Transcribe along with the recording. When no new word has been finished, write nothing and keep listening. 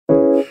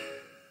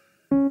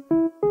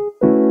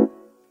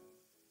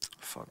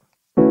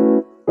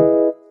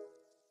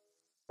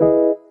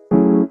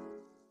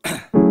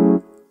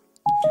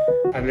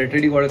I've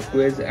literally got a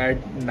quiz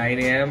at 9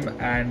 a.m.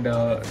 and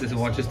this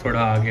watch is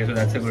thoda aage, so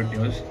that's a good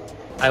news.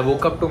 I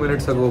woke up 2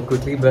 minutes ago,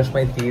 quickly brushed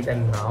my teeth,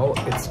 and now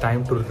it's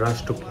time to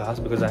rush to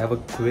class because I have a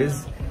quiz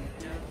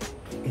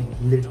in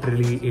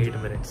literally 8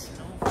 minutes.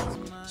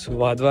 So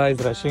Vadva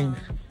is rushing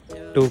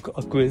to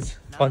a quiz.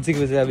 Kaun si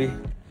quiz hai abhi?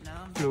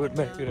 Fluid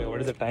bacteria.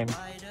 What is the time?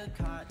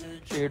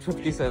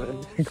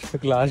 8:57.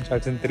 The class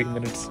starts in 3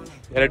 minutes.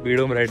 We're at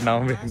Bidom right now.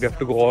 We have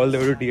to go all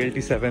the way to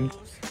DLT7,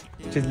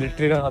 which is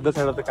literally on the other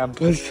side of the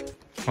campus.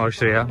 और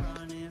Shreya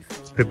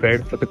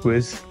prepared for the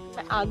quiz.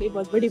 आ गई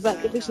बहुत बड़ी बात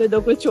है, पिछले 2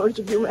 कुछ छोड़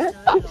चुकी हूँ मैं।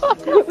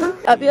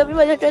 अभी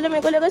मुझे पहले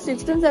मेरे को लगा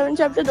 6th and 7th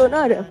चैप्टर दोनों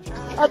आ रहे हैं।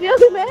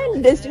 अभी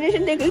मैं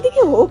डेस्टिनेशन देख रही थी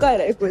कि हो कहाँ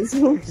रहा है क्विज।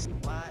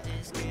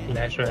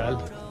 क्लैश रॉयल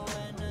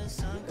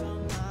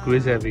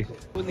क्विज है अभी।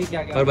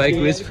 और भाई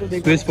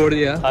क्विज फोड़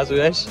दिया। हाँ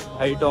सुयश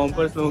भाई टॉम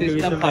पर स्लो के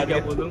विषय में क्या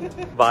बोलूं?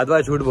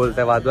 वादवा झूठ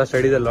बोलता है। वादवा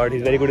studies a lot, he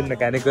is very good in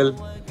mechanical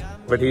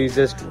but he is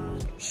just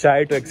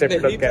shy to accept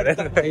what कह रहे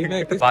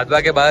हैं। वादवा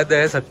के बाद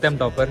है सत्यम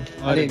टॉपर।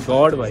 अरे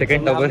गॉड भाई,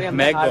 second topper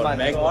Mac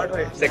God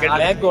second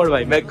Mac God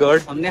भाई, मैक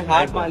गॉड। हमने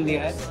हार मान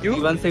लिया है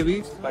जीवन से भी,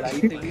 पढ़ाई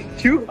से भी,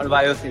 क्यों? और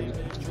बायो से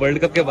भी। वर्ल्ड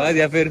कप के बाद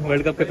या फिर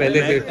वर्ल्ड कप के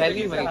पहले से?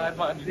 पहली हार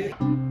मान ली।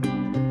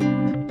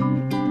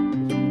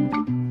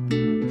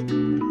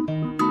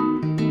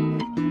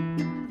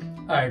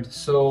 Alright,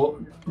 so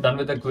done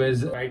with the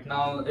quiz. Right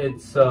now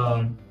it's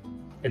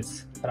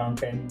around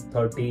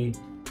 10:30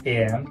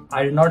 a.m.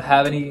 I did not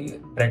have any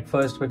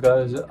breakfast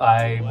because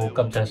I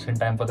woke up just in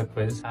time for the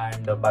quiz,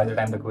 and by the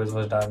time the quiz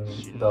was done,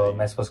 the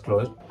mess was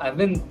closed.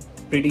 I've been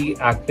pretty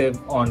active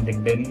on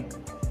LinkedIn.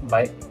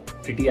 By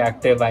pretty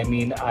active, I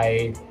mean I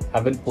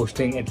have been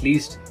posting at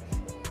least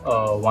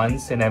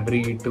once in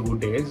every 2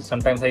 days.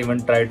 Sometimes I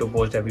even try to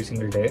post every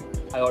single day.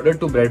 I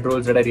ordered 2 bread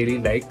rolls that I really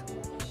liked,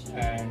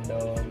 and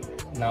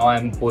now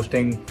I'm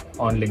posting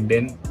on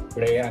LinkedIn.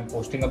 Today I'm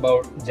posting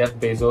about Jeff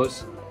Bezos.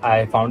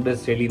 I found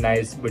this really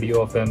nice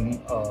video of him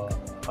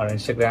on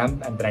Instagram,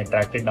 and then I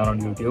tracked it down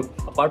on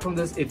YouTube. Apart from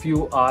this, if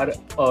you are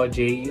a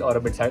JE or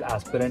a mid-side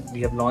aspirant,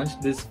 we have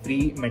launched this free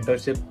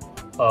mentorship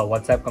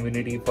WhatsApp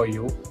community for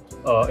you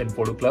in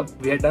Photo Club.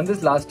 We had done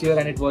this last year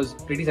and it was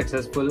pretty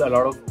successful. A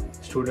lot of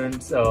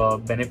students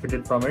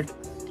benefited from it,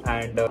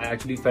 and I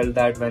actually felt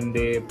that when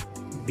they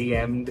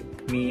DM'd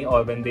me or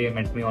when they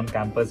met me on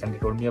campus and they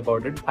told me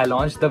about it. I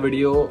launched the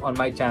video on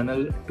my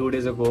channel 2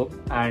 days ago,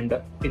 and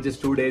in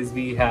just 2 days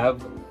we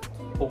have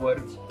over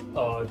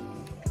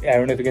I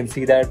don't know if you can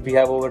see that we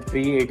have over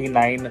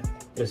 389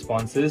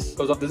 responses.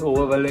 Because of this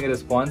overwhelming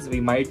response, we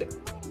might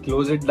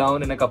close it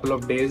down in a couple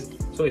of days.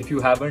 So if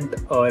you haven't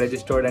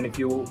registered, and if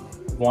you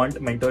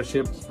want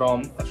mentorship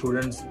from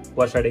students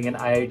who are studying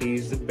in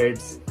IITs,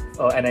 BITS,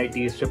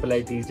 NITs, triple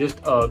ITs,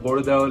 just go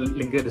to the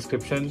link in the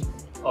description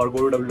or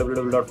go to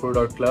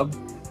www.pro.club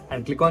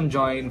and click on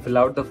join, fill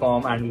out the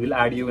form, and we will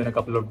add you in a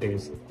couple of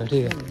days.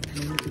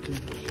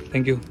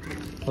 Thank you.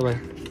 Bye bye.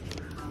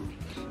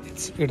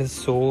 It is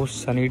so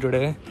sunny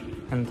today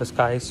and the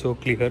sky is so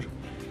clear.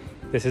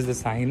 This is the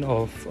sign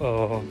of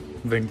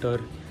winter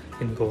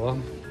in Goa.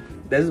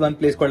 There's one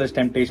place called as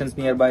Temptations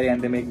nearby,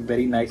 and they make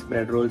very nice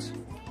bread rolls.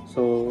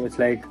 So it's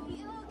like,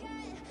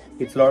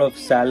 it's a lot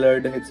of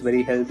salad, it's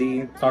very healthy,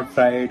 it's not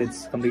fried,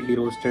 it's completely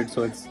roasted,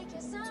 so it's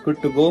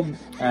good to go,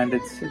 and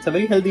it's a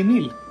very healthy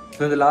meal.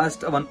 So in the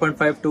last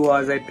 1.5-2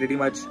 hours,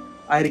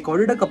 I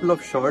recorded a couple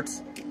of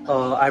shorts.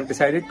 I've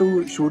decided to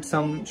shoot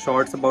some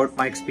shorts about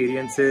my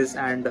experiences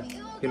and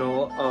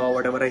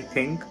whatever I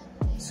think.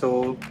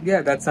 So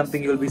yeah, that's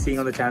something you'll be seeing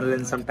on the channel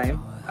in some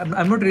time.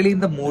 I'm not really in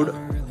the mood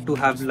to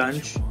have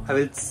lunch. I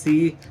will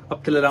see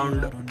up till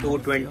around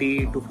 2:20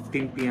 to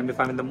 15 p.m.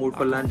 if I'm in the mood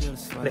for lunch.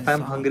 And if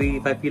I'm hungry,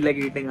 if I feel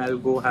like eating, I'll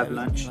go have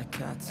lunch.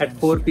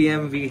 At 4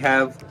 p.m. we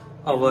have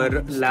our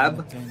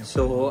lab,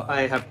 so I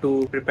have to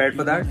prepare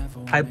for that.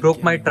 I broke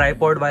my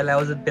tripod while I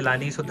was in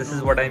Pilani, so this is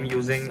what I'm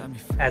using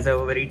as a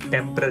very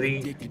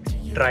temporary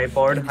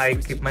tripod. I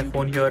keep my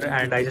phone here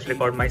and I just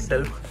record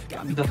myself.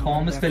 The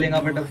form is filling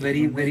up at a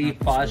very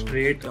fast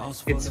rate.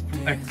 It's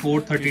at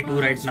 432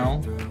 right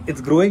now.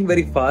 It's growing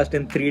very fast.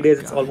 In 3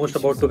 days it's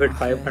almost about to hit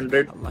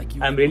 500.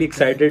 I'm really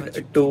excited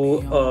to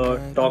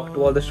talk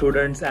to all the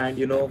students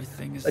and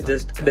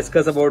just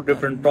discuss about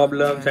different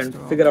problems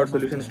and figure out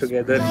solutions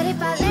together.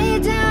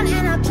 Down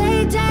and I play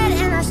dead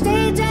and I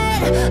stay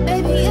dead,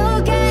 baby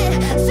you'll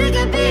get sick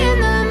of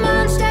being the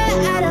monster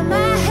out of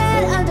my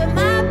head, under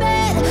my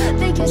bed,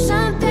 thinking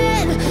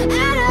something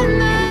out of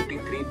my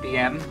 3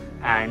 p.m.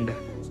 and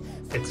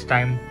it's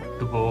time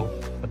to go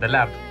for the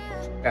lab.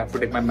 I have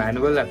to take my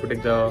manual, I have to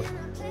take the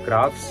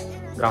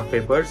graph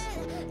papers,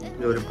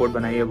 the report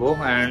banai hai wo,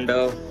 and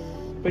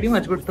pretty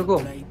much good to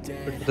go.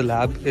 But the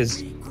lab is,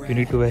 you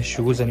need to wear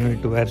shoes and you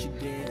need to wear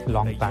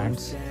long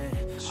pants.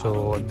 So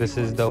this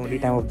is the only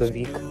time of the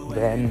week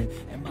when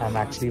I'm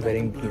actually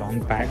wearing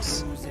long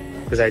pants,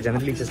 because I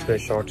generally just wear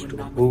shorts too.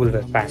 Who will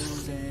wear pants?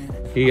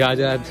 ये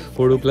आज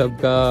photo club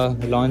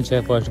का launch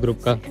है first group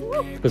का,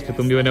 उस पर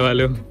तुम भी होने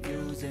वाले हो.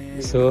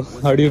 So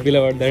how do you feel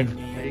about that?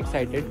 very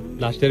excited.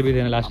 Last year भी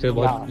थे ना, लास्ट ईयर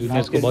बहुत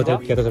जूनियर्स को बहुत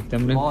हेल्प किया था सकते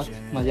हमने। बहुत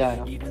मजा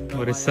आया।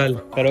 और इस साल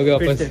करोगे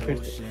वापस?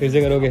 फिर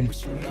से करोगे?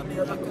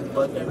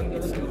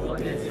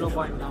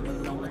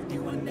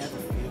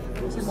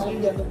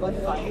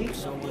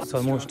 It's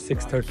almost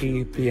 6:30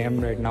 p.m.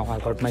 right now. I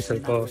got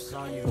myself a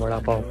vada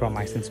pav from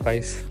Ice and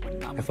Spice.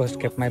 I first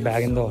kept my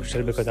bag in the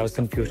hostel because I was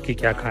confused कि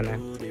क्या खाना है।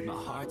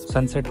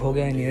 Sunset हो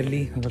गया है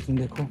nearly, अगर तुम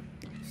देखो।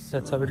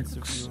 That's how it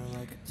looks.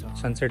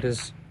 Sunset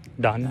is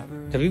done.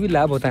 जब भी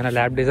lab होता है ना,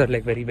 lab days are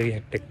like very very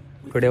hectic.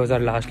 Today was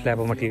our last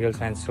lab of material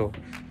science, so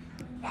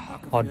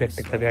और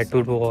hectic था. We had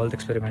to do all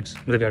the experiments.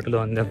 We had to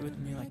learn them.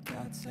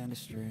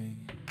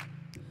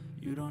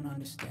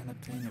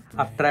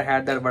 After I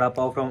had that vada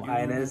pav from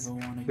INS,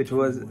 which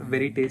was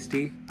very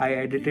tasty, I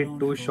edited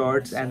 2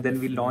 shorts and then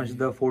we launched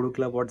the Photo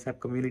Club WhatsApp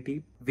community.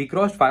 We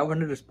crossed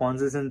 500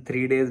 responses in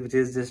 3 days, which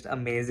is just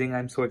amazing.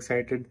 I'm so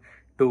excited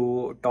to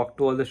talk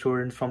to all the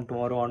students from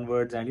tomorrow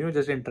onwards and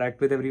just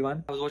interact with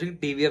everyone. I was watching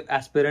TVF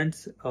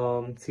Aspirants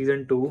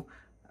season 2.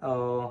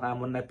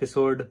 I'm on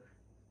episode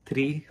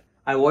 3.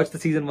 I watched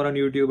the season 1 on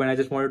YouTube and I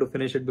just wanted to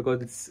finish it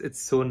because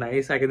it's so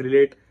nice. I can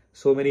relate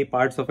so many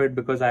parts of it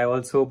because I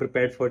also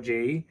prepared for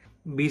JEE.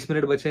 20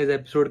 minute बचे इस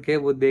episode के,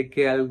 वो देख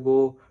के I'll go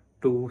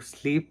to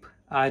sleep.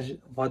 आज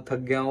बहुत थक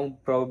गया हूँ.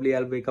 Probably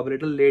I'll wake up a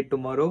little late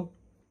tomorrow.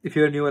 If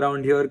you're new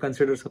around here,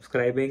 consider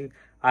subscribing.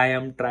 I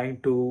am trying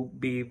to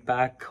be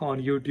back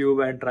on YouTube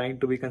and trying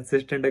to be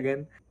consistent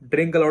again.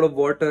 Drink a lot of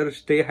water,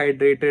 stay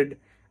hydrated,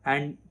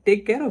 and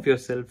take care of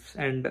yourself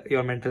and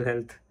your mental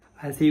health.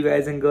 I'll see you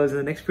guys and girls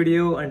in the next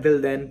video.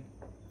 Until then,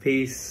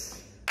 peace.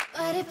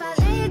 But if I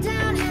lay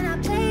down and